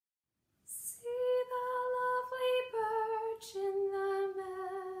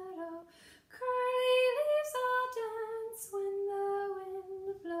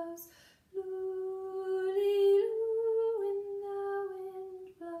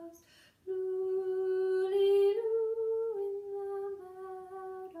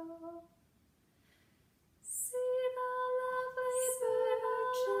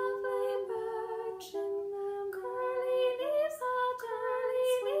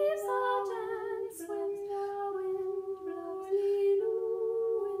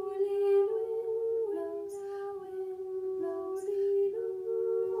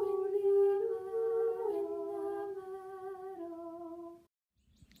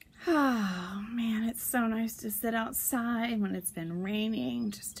It's so nice to sit outside when it's been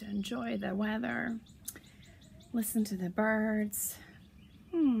raining, just to enjoy the weather, listen to the birds.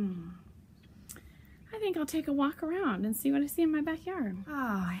 I think I'll take a walk around and see what I see in my backyard.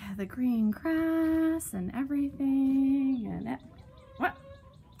 Oh, yeah, the green grass and everything. And what?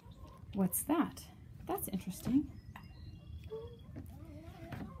 What's that? That's interesting.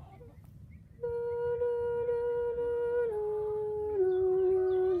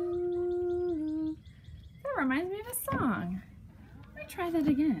 That reminds me of a song. Let me try that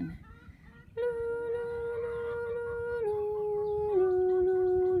again.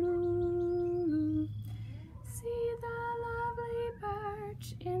 See the lovely birch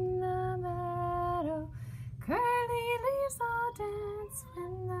in the meadow. Curly leaves all dance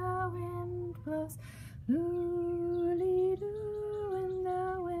when the wind blows. Loo-lee-loo, when the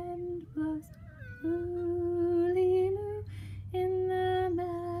wind blows. Loo-lee-loo, in the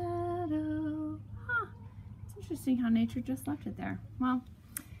meadow. Huh. It's interesting how nature just left it there. Well,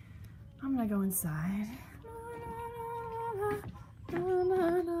 I'm gonna go inside.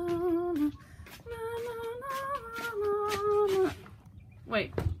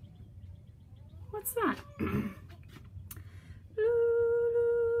 Wait, what's that?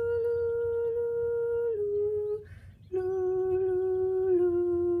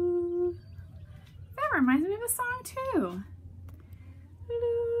 That reminds me of a song too.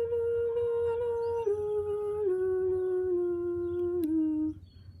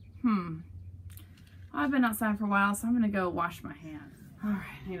 I've been outside for a while, so I'm gonna go wash my hands. All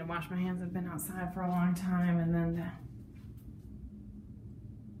right, I need to wash my hands. I've been outside for a long time, and then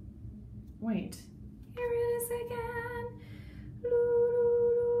wait, here it is again.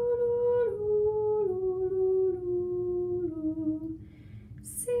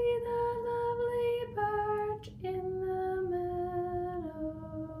 See the lovely birch in the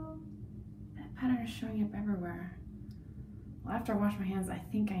meadow. That pattern is showing up everywhere. Well, after I wash my hands, I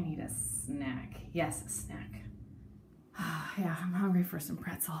think I need a snack. Yes, a snack. Yeah, I'm hungry for some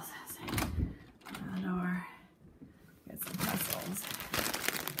pretzels. Open the door. Get some pretzels.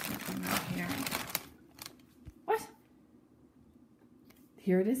 Come out here. What?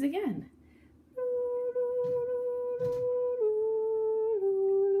 Here it is again.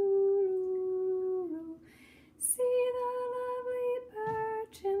 See the lovely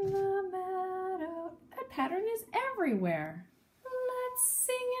birch in the meadow. That pattern is everywhere. Let's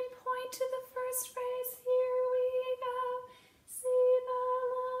sing and point to the first phrase. Here we go. See the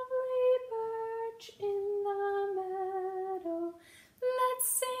lovely birch in the meadow. Let's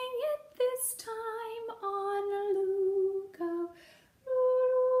sing it this time on Lugo.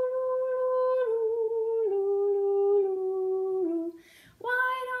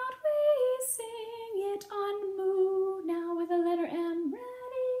 Why don't we sing it on Moo now with the letter M?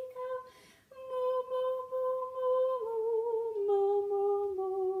 Ready, go. Moo, moo, moo, moo, moo, moo,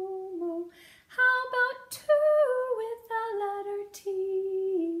 moo, moo. How about two with the letter T?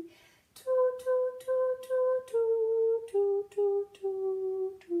 Two, two, two, two, two, two, two,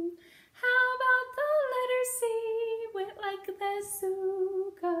 two, two. How about the letter C with like the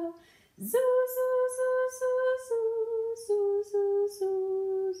zoo go? Zoo, zoo, zoo, zoo, zoo, zoo, zoo,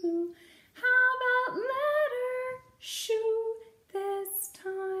 zoo, zoo. How about letter shoo this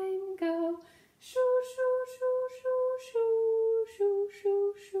time go? Shoo, shoo, shoo, shoo, shoo, shoo,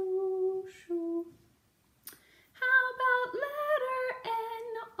 shoo, shoo, shoo. How about letter N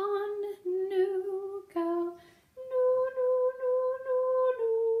on new go? Noo, noo, noo, noo,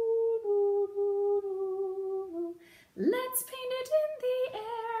 noo, noo, noo, noo, noo. Let's paint it in the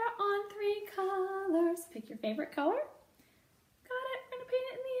air on 3 colors. Pick your favorite color. Got it. We're gonna paint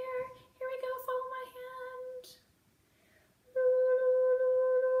it in the air. Here we go. Follow my hand.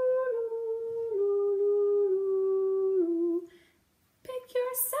 Pick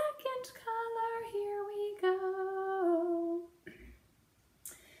your second color. Here we go.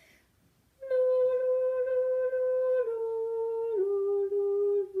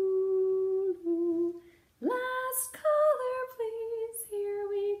 Last color, please. Here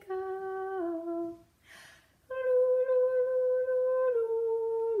we go.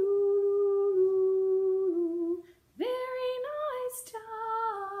 Very nice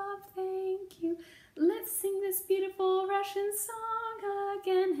job. Thank you. Let's sing this beautiful Russian song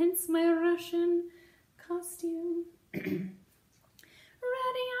again, hence my Russian costume. Ready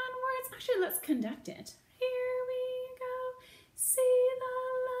onwards. Actually, let's conduct it. Here we go. See the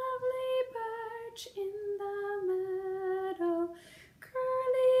lovely birch in